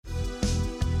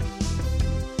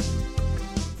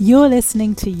You're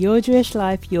listening to Your Jewish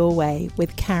Life Your Way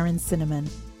with Karen Cinnamon,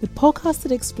 the podcast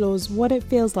that explores what it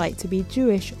feels like to be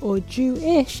Jewish or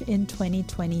Jewish in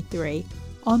 2023.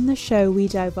 On the show, we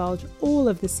divulge all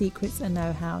of the secrets and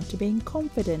know-how to being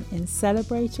confident in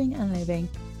celebrating and living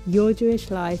your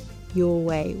Jewish life your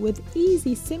way, with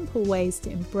easy, simple ways to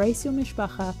embrace your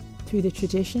mishpacha through the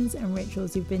traditions and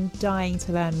rituals you've been dying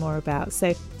to learn more about.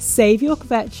 So save your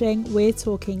kvetching, we're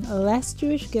talking less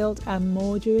Jewish guilt and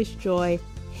more Jewish joy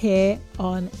here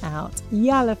on out.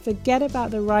 Yalla, forget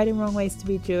about the right and wrong ways to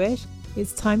be Jewish.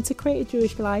 It's time to create a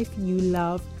Jewish life you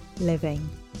love living.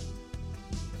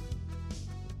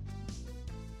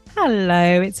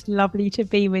 Hello, it's lovely to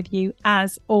be with you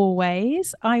as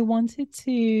always. I wanted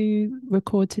to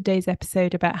record today's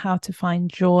episode about how to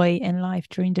find joy in life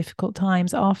during difficult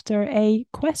times after a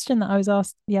question that I was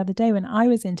asked the other day when I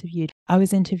was interviewed. I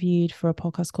was interviewed for a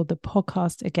podcast called The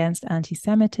Podcast Against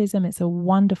Anti-Semitism. It's a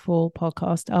wonderful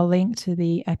podcast. I'll link to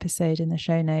the episode in the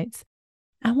show notes.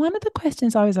 And one of the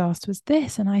questions I was asked was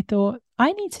this, and I thought,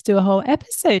 I need to do a whole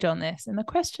episode on this. And the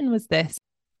question was this: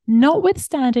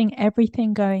 notwithstanding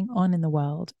everything going on in the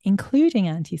world, including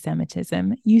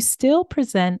anti-Semitism, you still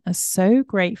present as so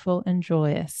grateful and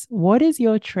joyous. What is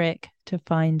your trick to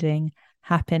finding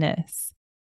happiness?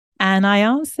 And I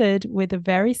answered with a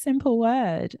very simple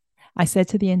word. I said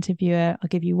to the interviewer, I'll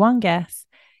give you one guess.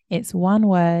 It's one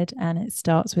word and it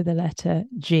starts with the letter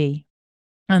G.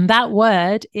 And that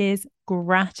word is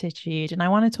gratitude. And I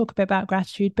want to talk a bit about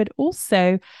gratitude, but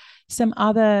also some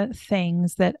other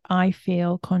things that I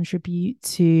feel contribute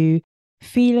to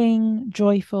feeling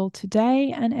joyful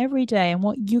today and every day, and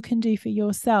what you can do for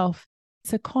yourself.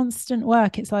 It's a constant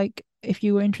work. It's like if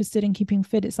you were interested in keeping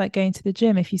fit, it's like going to the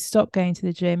gym. If you stop going to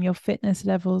the gym, your fitness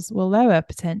levels will lower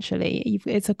potentially.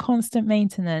 It's a constant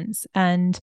maintenance.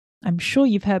 And I'm sure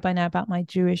you've heard by now about my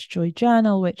Jewish Joy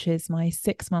Journal, which is my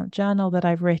 6-month journal that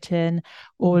I've written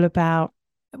all about.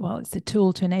 Well, it's a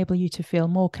tool to enable you to feel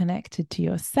more connected to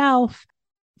yourself,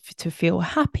 to feel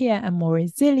happier and more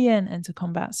resilient, and to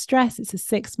combat stress. It's a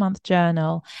 6-month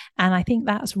journal. And I think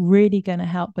that's really going to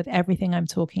help with everything I'm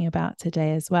talking about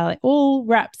today as well. It all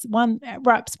wraps one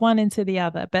into the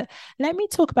other. But let me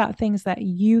talk about things that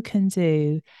you can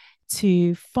do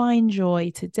to find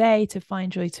joy today, to find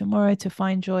joy tomorrow, to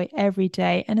find joy every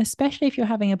day. And especially if you're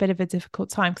having a bit of a difficult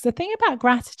time. Because the thing about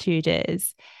gratitude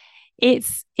is,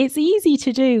 it's easy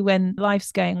to do when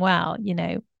life's going well,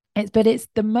 but it's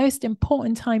the most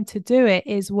important time to do it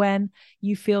is when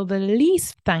you feel the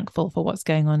least thankful for what's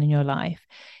going on in your life.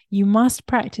 You must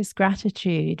practice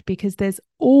gratitude because there's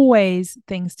always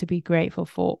things to be grateful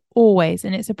for, always.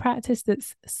 And it's a practice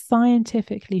that's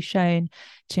scientifically shown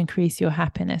to increase your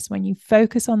happiness. When you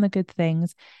focus on the good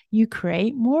things, you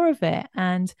create more of it.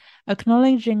 And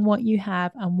acknowledging what you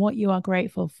have and what you are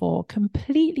grateful for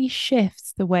completely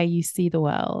shifts the way you see the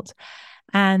world.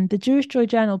 And the Jewish Joy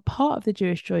Journal, part of the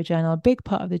Jewish Joy Journal, a big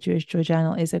part of the Jewish Joy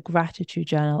Journal is a gratitude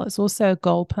journal. It's also a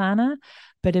goal planner,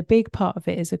 but a big part of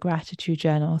it is a gratitude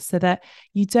journal, so that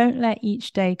you don't let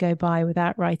each day go by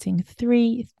without writing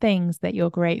 3 things that you're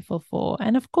grateful for.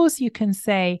 And of course, you can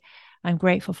say, I'm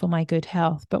grateful for my good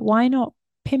health, but why not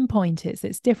pinpoint it? So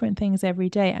it's different things every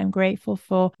day. I'm grateful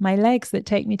for my legs that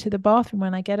take me to the bathroom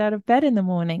when I get out of bed in the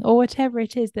morning, or whatever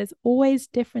it is. There's always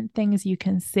different things you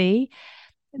can see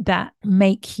that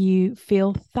make you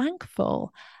feel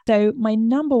thankful. So my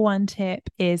number one tip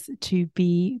is to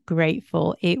be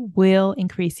grateful. It will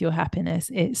increase your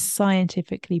happiness. It's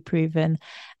scientifically proven.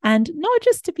 And not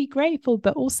just to be grateful,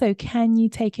 but also, can you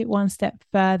take it one step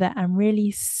further and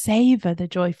really savor the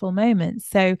joyful moments?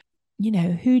 So,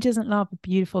 who doesn't love a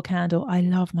beautiful candle? I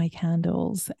love my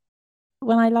candles.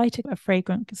 When I light a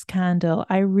fragrance candle,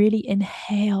 I really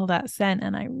inhale that scent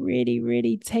and I really,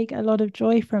 really take a lot of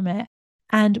joy from it.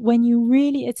 And when you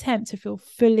really attempt to feel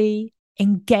fully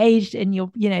engaged in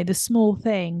your, the small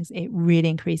things, it really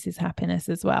increases happiness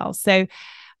as well. So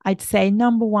I'd say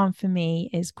number one for me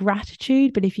is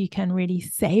gratitude, but if you can really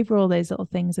savor all those little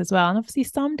things as well. And obviously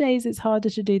some days it's harder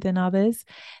to do than others,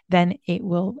 then it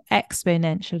will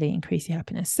exponentially increase your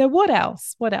happiness. So what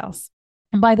else?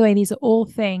 And by the way, these are all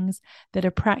things that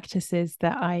are practices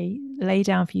that I lay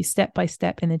down for you step by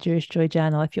step in the Jewish Joy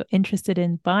Journal. If you're interested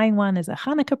in buying one as a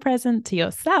Hanukkah present to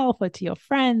yourself or to your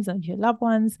friends and your loved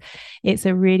ones, it's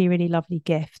a really, really lovely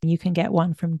gift. You can get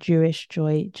one from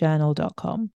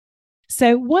jewishjoyjournal.com.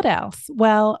 So what else?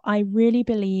 Well, I really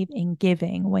believe in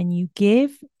giving. When you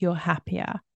give, you're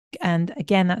happier. And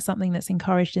again, that's something that's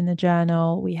encouraged in the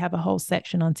journal. We have a whole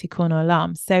section on Tikkun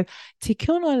Olam. So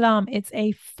Tikkun Olam, it's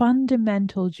a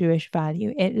fundamental Jewish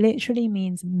value. It literally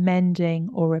means mending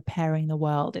or repairing the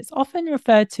world. It's often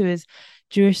referred to as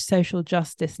Jewish social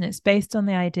justice, and it's based on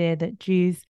the idea that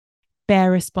Jews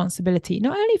bear responsibility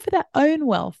not only for their own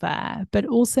welfare, but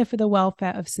also for the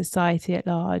welfare of society at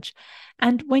large.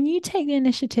 And when you take the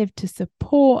initiative to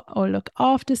support or look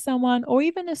after someone, or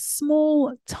even a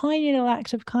small, tiny little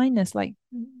act of kindness, like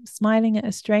smiling at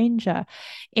a stranger,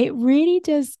 it really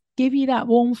does give you that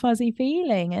warm, fuzzy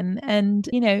feeling. And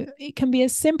you know, it can be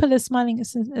as simple as smiling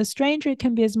at a stranger. It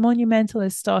can be as monumental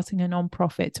as starting a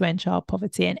nonprofit to end child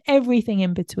poverty, and everything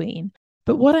in between.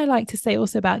 But what I like to say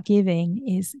also about giving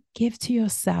is give to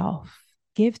yourself.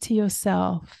 Give to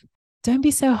yourself. Don't be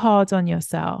so hard on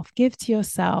yourself. Give to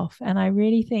yourself. And I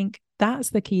really think that's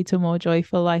the key to a more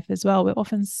joyful life as well. We're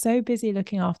often so busy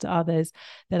looking after others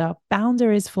that our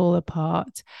boundaries fall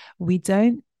apart. We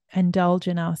don't indulge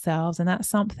in ourselves. And that's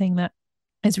something that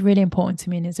is really important to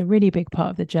me, and it's a really big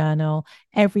part of the journal.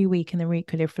 Every week in the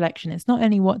weekly reflection, it's not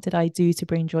only what did I do to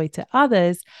bring joy to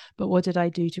others, but what did I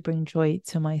do to bring joy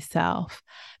to myself?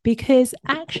 Because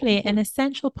actually an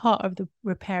essential part of the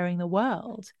repairing the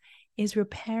world is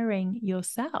repairing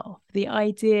yourself. The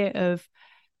idea of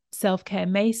self-care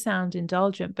may sound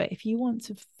indulgent, but if you want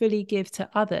to fully give to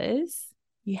others,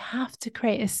 you have to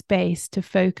create a space to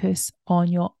focus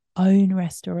on your own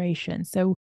restoration.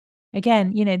 So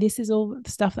again, you know, this is all the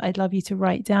stuff that I'd love you to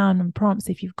write down, and prompts.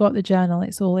 If you've got the journal,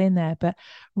 it's all in there. But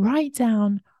write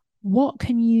down, what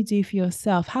can you do for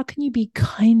yourself? How can you be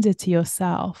kinder to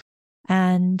yourself?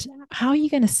 And how are you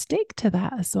going to stick to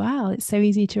that as well? It's so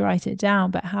easy to write it down,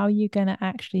 but how are you going to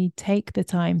actually take the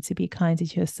time to be kinder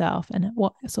to yourself? And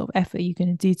what sort of effort are you going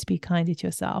to do to be kinder to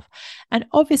yourself? And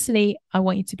obviously, I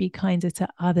want you to be kinder to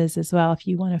others as well if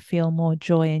you want to feel more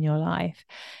joy in your life.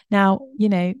 Now, you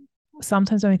know,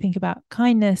 sometimes when we think about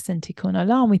kindness and Tikkun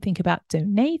Olam, we think about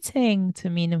donating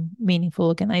to meaningful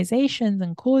organizations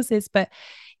and causes, but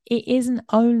it isn't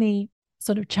only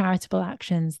sort of charitable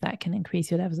actions that can increase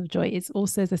your levels of joy. It's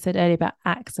also, as I said earlier, about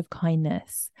acts of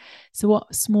kindness. So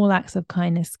what small acts of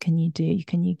kindness can you do?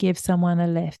 Can you give someone a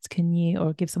lift?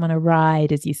 Or give someone a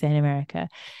ride, as you say in America?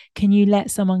 Can you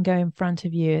let someone go in front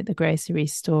of you at the grocery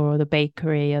store or the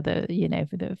bakery, or the, you know,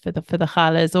 for the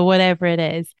challahs or whatever it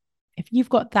is? If you've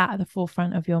got that at the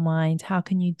forefront of your mind, how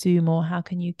can you do more? How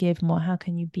can you give more? How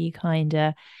can you be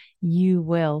kinder? You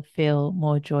will feel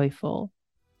more joyful.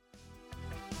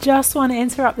 Just want to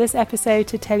interrupt this episode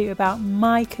to tell you about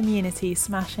my community,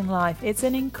 Smashing Life. It's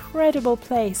an incredible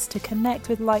place to connect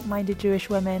with like-minded Jewish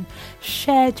women,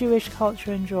 share Jewish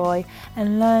culture and joy,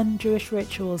 and learn Jewish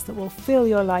rituals that will fill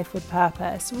your life with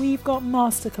purpose. We've got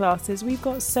masterclasses, we've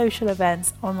got social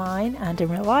events online and in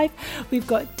real life, we've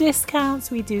got discounts,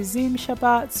 we do Zoom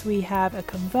Shabbats, we have a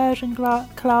conversion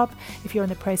club if you're in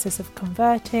the process of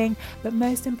converting, but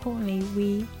most importantly,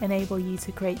 we enable you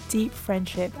to create deep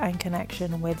friendship and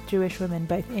connection with Jewish women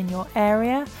both in your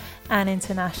area and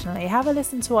internationally. Have a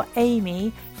listen to what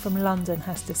Amy from London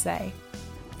has to say.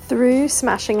 Through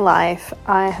Smashing Life,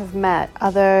 I have met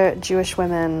other Jewish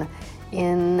women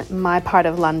in my part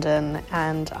of London,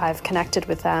 and I've connected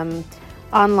with them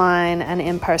online and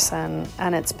in person,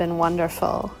 and it's been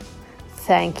wonderful.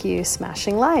 Thank you,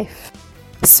 Smashing Life.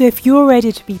 So if you're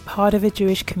ready to be part of a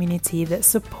Jewish community that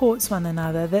supports one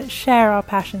another, that share our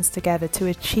passions together to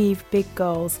achieve big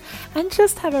goals and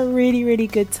just have a really, really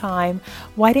good time,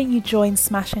 why don't you join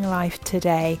Smashing Life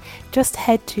today? Just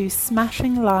head to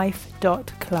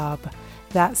smashinglife.club.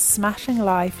 That's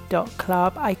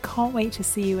smashinglife.club. I can't wait to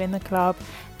see you in the club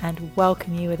and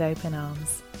welcome you with open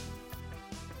arms.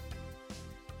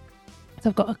 So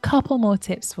I've got a couple more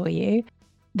tips for you.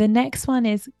 The next one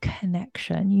is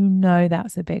connection. You know,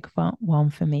 that's a big one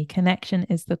for me. Connection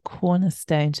is the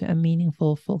cornerstone to a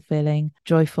meaningful, fulfilling,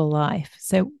 joyful life.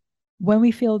 So when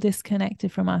we feel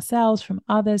disconnected from ourselves, from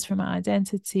others, from our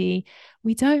identity,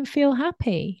 we don't feel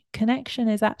happy. Connection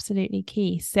is absolutely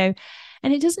key. So,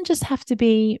 and it doesn't just have to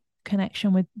be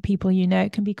connection with people you know,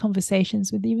 it can be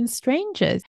conversations with even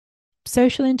strangers.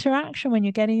 Social interaction when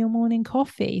you're getting your morning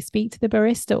coffee, speak to the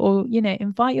barista, or, you know,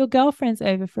 invite your girlfriends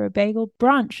over for a bagel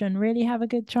brunch and really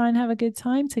try and have a good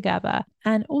time together.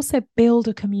 And also build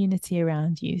a community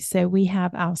around you. So we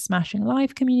have our Smashing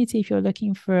Life community. If you're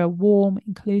looking for a warm,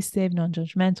 inclusive,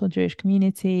 non-judgmental Jewish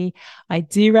community, I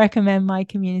do recommend my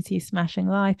community, Smashing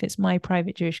Life. It's my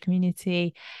private Jewish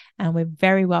community, and we're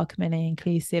very welcoming and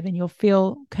inclusive, and you'll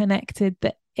feel connected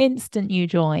that instant you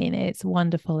join. It's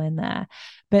wonderful in there.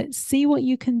 But see what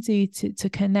you can do to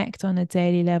connect on a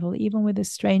daily level, even with the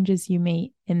strangers you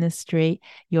meet in the street,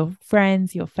 your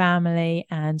friends, your family,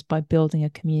 and by building a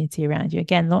community around you.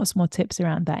 Again, lots more tips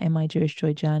around that in my Jewish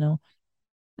Joy Journal.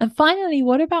 And finally,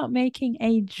 what about making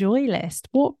a joy list?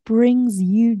 What brings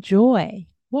you joy?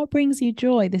 What brings you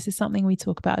joy? This is something we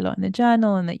talk about a lot in the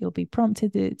journal, and that you'll be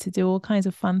prompted to do all kinds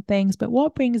of fun things. But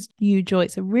what brings you joy?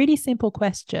 It's a really simple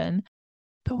question.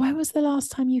 But when was the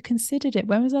last time you considered it?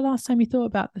 When was the last time you thought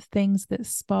about the things that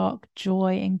spark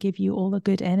joy and give you all the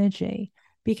good energy?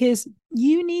 Because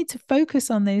you need to focus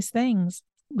on those things.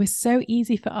 We're so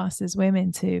easy for us as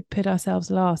women to put ourselves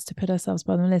last, to put ourselves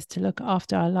bottom list, to look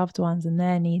after our loved ones and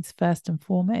their needs first and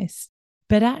foremost.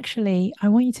 But actually, I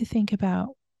want you to think about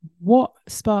what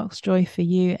sparks joy for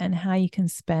you and how you can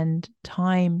spend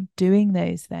time doing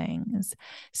those things.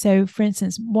 So, for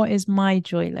instance, what is my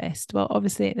joy list? Well,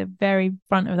 obviously at the very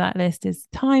front of that list is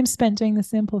time spent doing the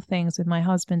simple things with my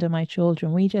husband and my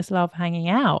children. We just love hanging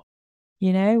out.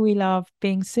 You know, we love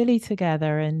being silly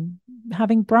together and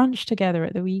having brunch together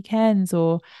at the weekends,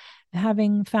 or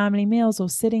having family meals, or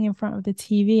sitting in front of the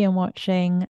TV and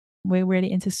watching. We're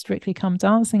really into Strictly Come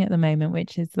Dancing at the moment,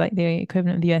 which is like the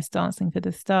equivalent of the US Dancing for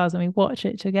the Stars, and we watch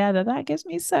it together. That gives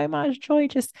me so much joy,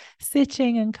 just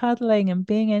sitting and cuddling and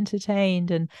being entertained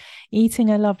and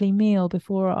eating a lovely meal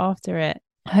before or after it,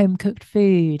 home cooked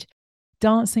food,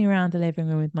 dancing around the living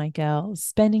room with my girls,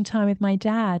 spending time with my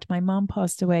dad. My mum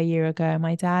passed away a year ago, and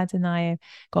my dad and I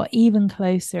got even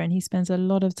closer, and he spends a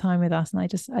lot of time with us.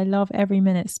 And I love every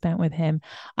minute spent with him.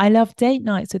 I love date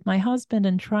nights with my husband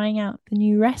and trying out the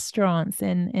new restaurants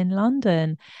in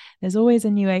London. There's always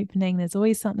a new opening. There's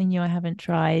always something new I haven't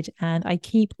tried. And I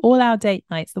keep all our date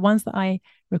nights, the ones that I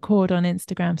record on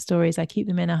Instagram stories, I keep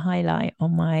them in a highlight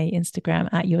on my Instagram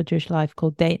at Your Jewish Life,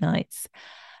 called Date Nights.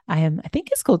 I think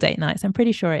it's called Date Nights. I'm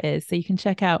pretty sure it is. So you can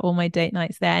check out all my date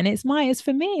nights there. And it's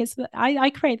for me, I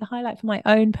create the highlight for my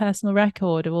own personal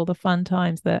record of all the fun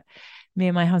times that me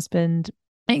and my husband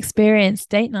experienced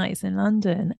date nights in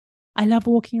London. I love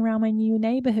walking around my new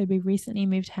neighborhood. We've recently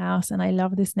moved house, and I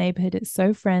love this neighborhood. It's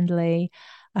so friendly.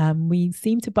 We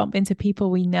seem to bump into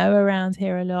people we know around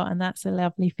here a lot, and that's a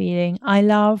lovely feeling. I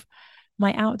love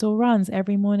my outdoor runs.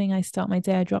 Every morning I start my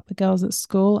day, I drop the girls at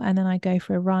school, and then I go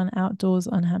for a run outdoors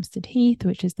on Hampstead Heath,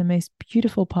 which is the most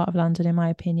beautiful part of London, in my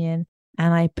opinion.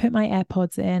 And I put my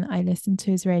AirPods in, I listen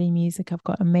to Israeli music. I've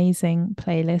got an amazing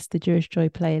playlist, the Jewish Joy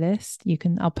playlist.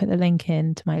 I'll put the link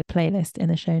in to my playlist in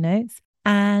the show notes.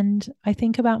 And I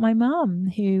think about my mum,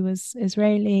 who was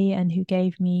Israeli and who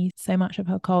gave me so much of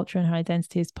her culture, and her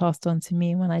identity is passed on to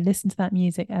me. And when I listen to that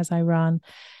music as I run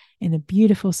in the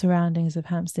beautiful surroundings of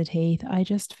Hampstead Heath, I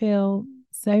just feel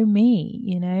so me,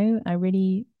 you know. I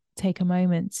really take a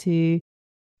moment to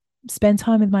spend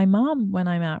time with my mum when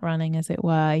I'm out running, as it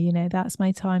were. You know, that's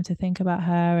my time to think about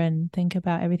her and think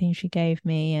about everything she gave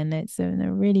me. And it's a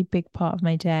really big part of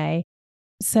my day.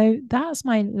 So that's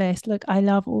my list. Look, I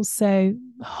love also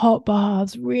hot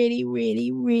baths, really,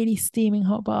 really, really steaming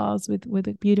hot baths with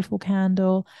a beautiful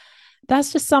candle.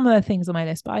 That's just some of the things on my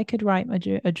list, but I could write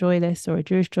a joy list, or a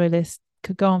Jewish joy list,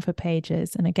 could go on for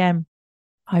pages. And again,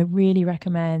 I really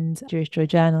recommend Jewish Joy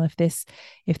Journal if this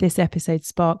episode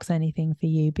sparks anything for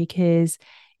you, because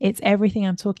it's everything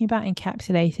I'm talking about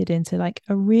encapsulated into like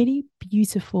a really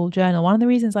beautiful journal. One of the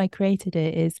reasons I created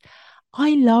it is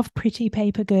I love pretty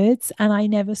paper goods, and I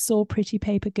never saw pretty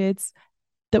paper goods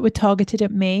that were targeted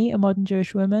at me, a modern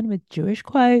Jewish woman, with Jewish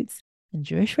quotes and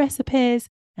Jewish recipes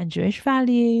and Jewish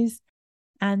values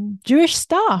and Jewish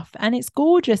stuff. And it's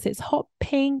gorgeous. It's hot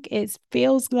pink. It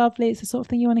feels lovely. It's the sort of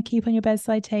thing you want to keep on your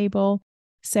bedside table.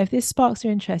 So if this sparks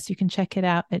your interest, you can check it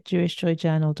out at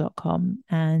jewishjoyjournal.com,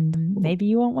 and maybe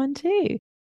you want one too.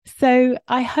 So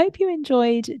I hope you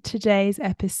enjoyed today's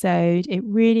episode. It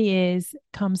really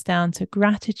comes down to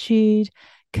gratitude,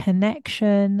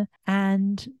 connection,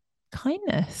 and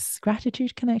kindness.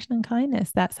 Gratitude, connection, and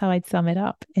kindness. That's how I'd sum it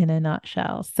up in a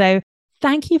nutshell. So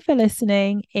thank you for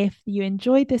listening. If you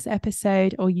enjoyed this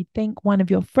episode, or you think one of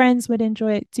your friends would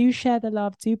enjoy it, do share the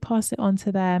love, do pass it on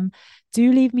to them.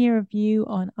 Do leave me a review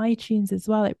on iTunes as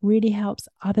well. It really helps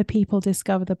other people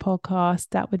discover the podcast.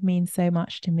 That would mean so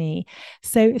much to me.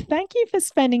 So thank you for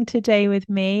spending today with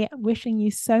me. Wishing you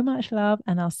so much love,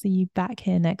 and I'll see you back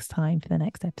here next time for the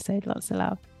next episode. Lots of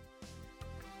love.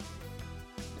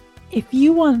 If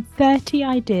you want 30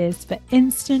 ideas for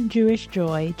instant Jewish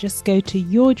joy, just go to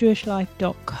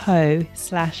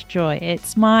yourjewishlife.co/joy.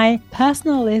 It's my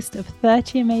personal list of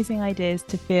 30 amazing ideas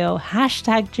to feel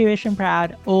 #Jewish and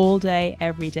proud all day,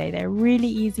 every day. They're really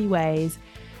easy ways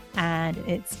and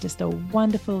it's just a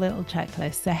wonderful little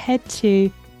checklist. So head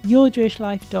to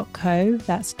yourjewishlife.co,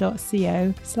 that's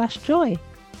 .co/joy.